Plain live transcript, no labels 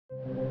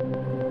Hello,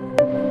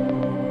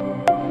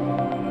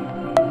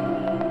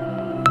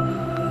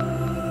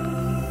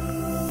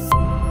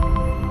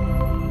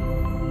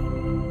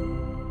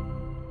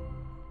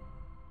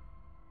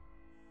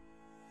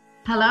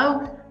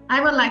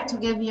 I would like to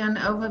give you an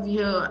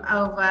overview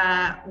of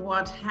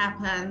what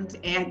happened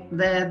at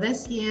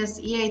this year's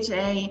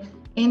EHA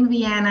in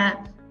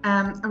Vienna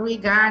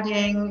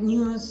regarding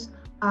news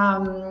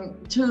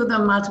to the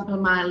multiple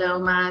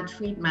myeloma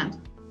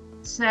treatment.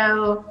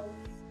 So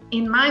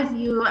in my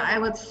view, I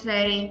would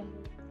say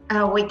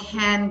we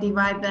can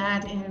divide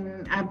that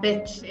in a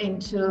bit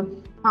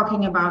into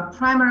talking about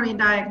primary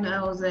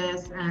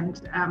diagnosis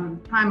and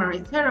primary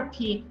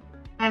therapy,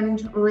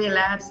 and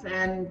relapse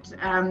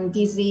and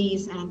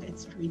disease and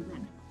its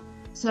treatment.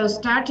 So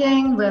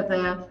starting with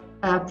the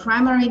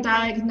primary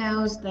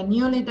diagnosed, the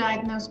newly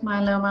diagnosed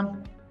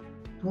myeloma,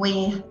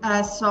 we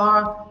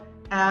saw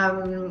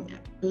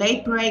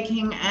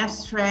late-breaking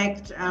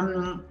abstract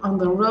on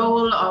the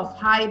role of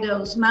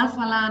high-dose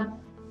melphalan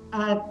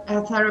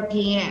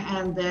therapy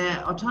and the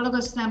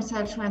autologous stem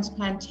cell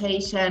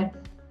transplantation.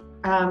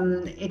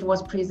 It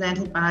was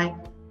presented by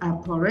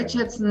Paul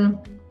Richardson.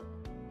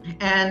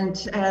 And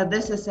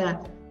this is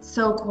a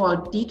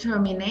so-called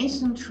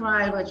determination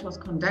trial, which was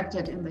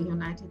conducted in the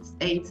United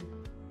States.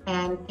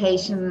 And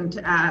patients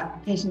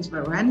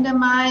were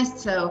randomized.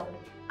 So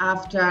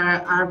after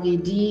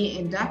RVD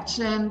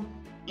induction,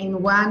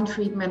 in one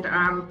treatment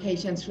arm,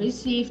 patients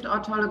received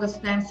autologous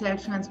stem cell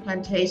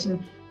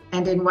transplantation,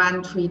 and in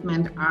one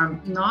treatment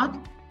arm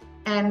not.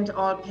 And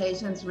all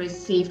patients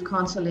received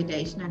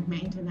consolidation and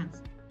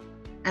maintenance.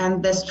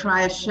 And this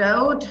trial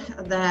showed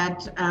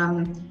that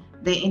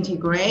the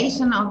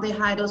integration of the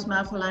high-dose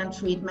melphalan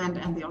treatment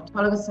and the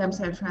autologous stem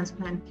cell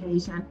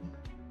transplantation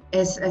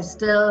is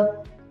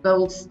still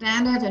gold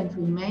standard and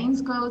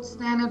remains gold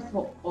standard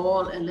for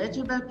all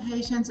eligible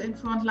patients in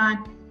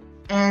frontline,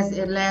 as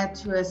it led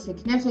to a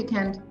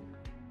significant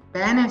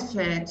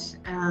benefit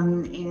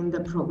in the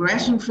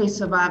progression-free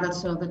survival,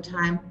 so the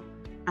time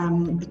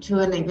to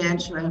an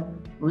eventual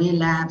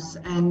relapse.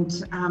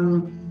 And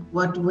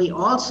what we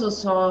also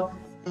saw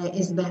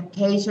is that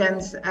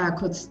patients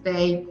could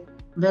stay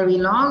very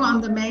long on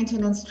the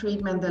maintenance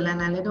treatment. The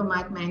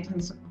lenalidomide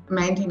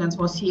maintenance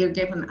was here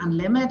given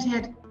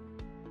unlimited,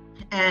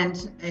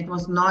 and it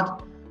was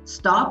not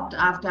stopped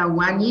after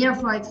 1 year,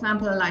 for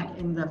example, like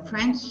in the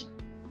French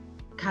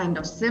kind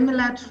of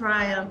similar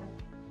trial.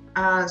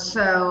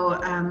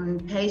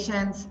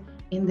 Patients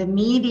in the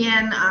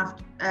median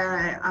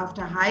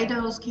after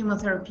high-dose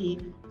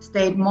chemotherapy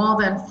stayed more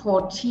than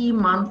 14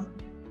 months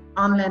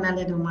on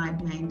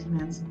lenalidomide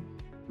maintenance.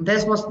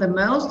 This was the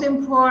most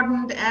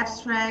important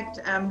abstract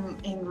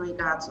in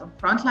regards of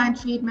frontline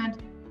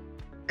treatment.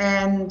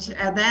 And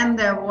then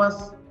there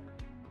was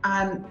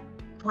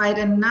quite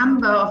a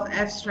number of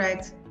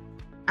abstracts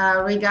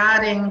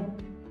regarding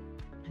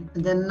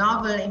the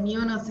novel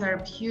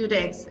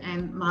immunotherapeutics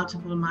and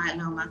multiple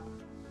myeloma.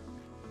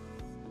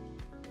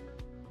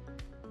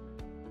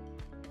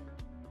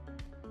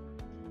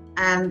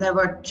 And there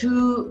were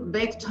two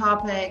big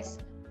topics.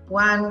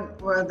 One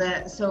were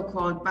the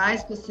so-called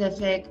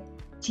bispecific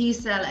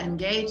T-cell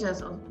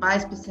engagers of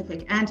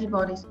bispecific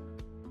antibodies,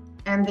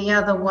 and the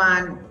other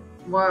one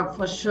were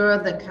for sure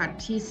the CAR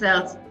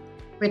T-cells,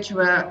 which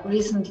were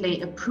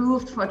recently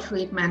approved for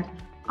treatment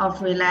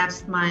of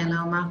relapsed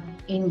myeloma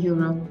in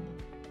Europe.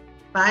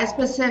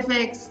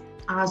 Bispecifics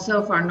are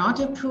so far not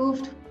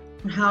approved.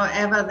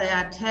 However, they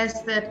are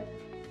tested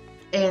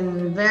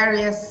in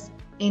various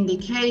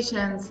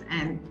indications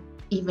and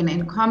even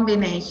in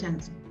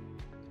combinations.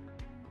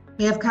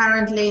 We have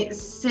currently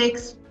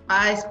 6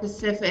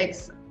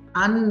 bispecifics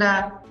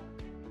under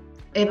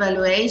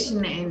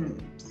evaluation in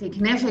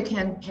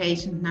significant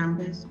patient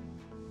numbers.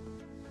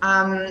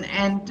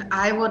 And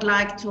I would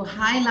like to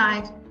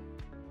highlight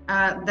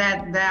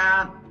that there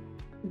are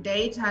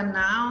data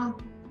now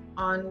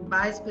on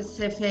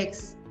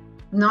bispecifics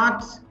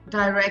not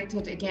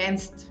directed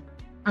against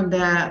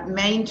the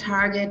main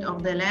target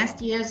of the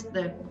last years,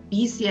 the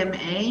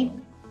BCMA,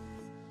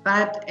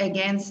 but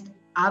against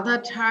other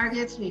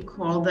targets. We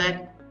call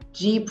that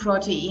G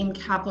protein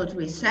coupled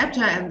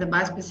receptor, and the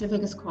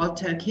bispecific is called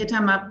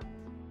talquetamab.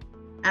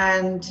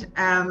 And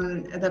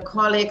the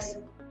colleagues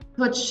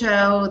could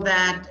show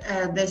that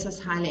this is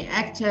highly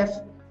active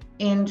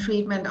in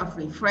treatment of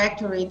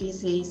refractory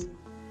disease.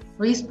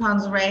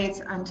 Response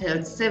rates until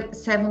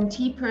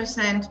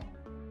 70%.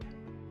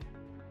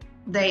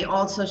 They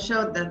also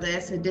showed that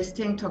there's a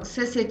distinct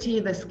toxicity,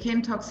 the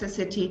skin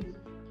toxicity,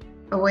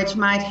 which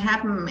might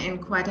happen in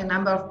quite a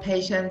number of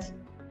patients,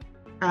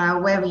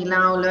 where we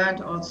now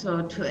learned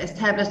also to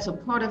establish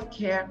supportive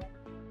care.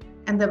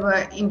 And there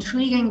were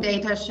intriguing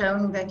data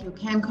showing that you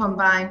can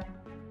combine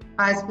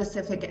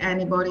bispecific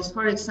antibodies,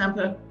 for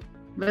example,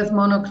 with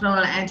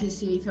monoclonal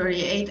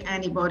anti-CD38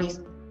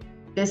 antibodies,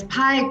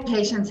 despite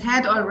patients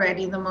had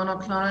already the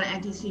monoclonal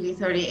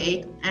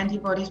anti-CD38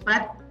 antibodies,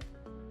 but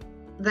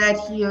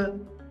that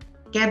you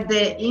get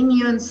the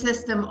immune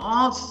system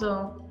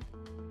also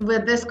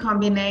with this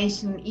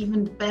combination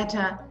even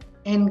better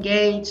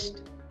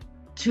engaged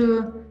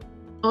to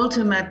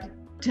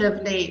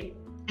ultimately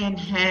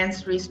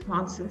enhance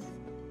responses.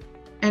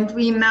 And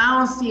we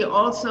now see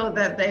also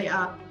that they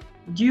are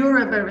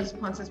durable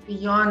responses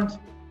beyond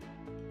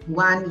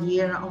 1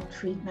 year of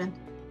treatment.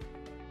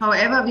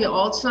 However, we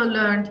also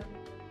learned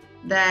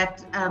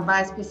that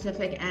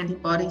bispecific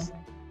antibodies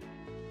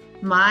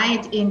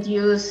might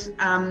induce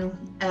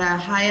a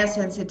higher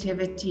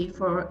sensitivity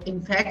for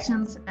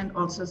infections and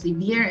also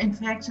severe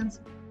infections.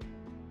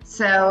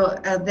 So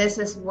this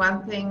is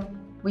one thing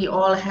we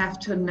all have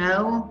to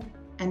know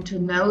and to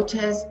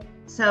notice,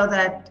 so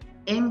that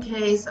in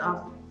case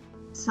of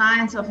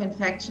signs of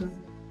infection,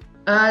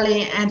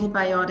 early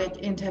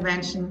antibiotic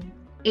intervention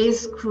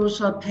is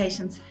crucial.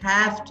 Patients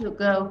have to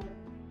go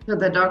to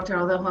the doctor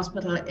or the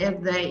hospital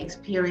if they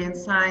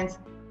experience signs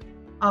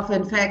of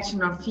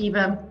infection or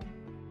fever.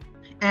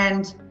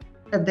 And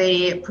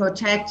the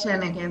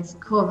protection against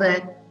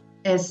COVID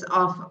is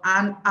of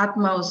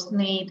utmost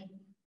need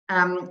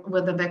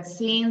with the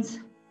vaccines.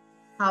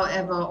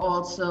 However,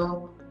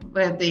 also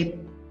with the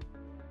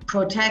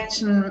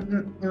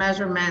protection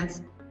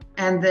measurements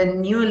and the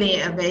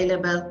newly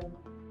available,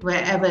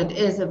 wherever it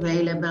is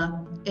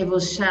available, it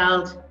was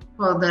shelved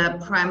for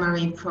the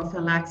primary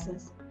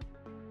prophylaxis.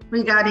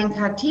 Regarding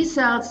CAR T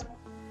cells,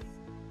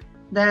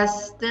 there's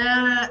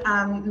still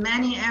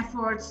many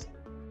efforts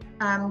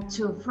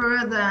to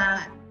further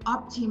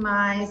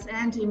optimize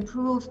and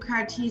improve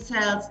CAR T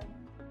cells,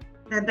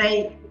 that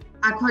they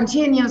are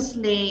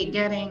continuously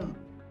getting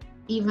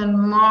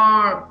even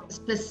more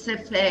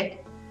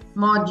specific,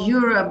 more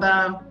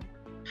durable.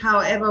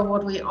 However,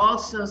 what we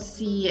also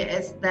see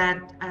is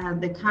that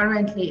the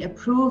currently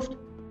approved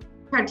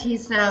CAR T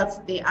cells,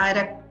 the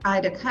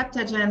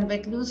idacaptagen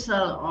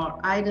Veclucel or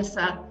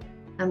ide-cel,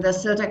 and the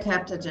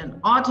ciltacabtagen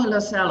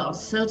autolocel or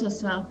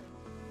cilta-cel,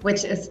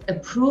 which is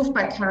approved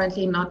but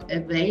currently not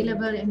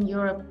available in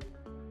Europe,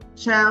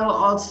 show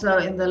also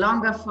in the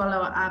longer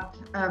follow-up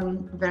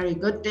very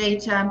good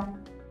data.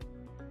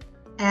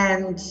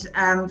 And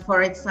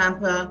for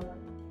example,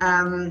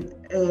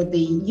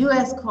 the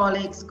US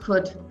colleagues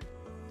could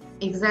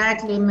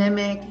exactly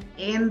mimic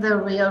in the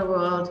real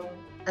world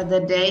the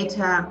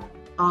data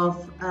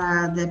of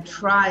the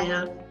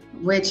trial,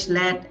 which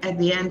led at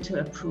the end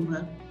to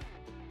approval.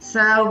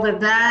 So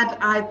with that,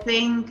 I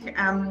think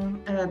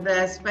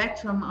the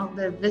spectrum of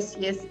this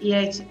year's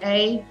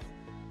EHA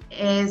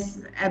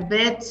is a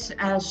bit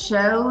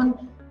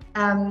shown.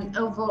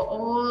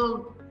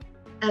 Overall,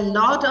 a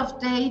lot of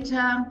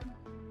data,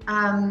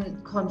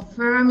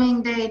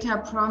 confirming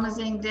data,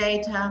 promising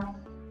data,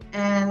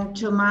 and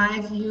to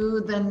my view,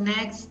 the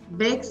next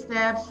big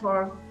step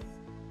for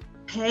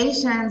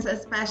patients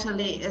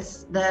especially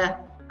is the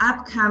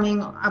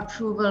upcoming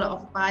approval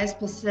of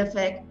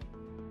bispecific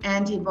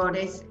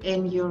antibodies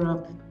in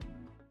Europe.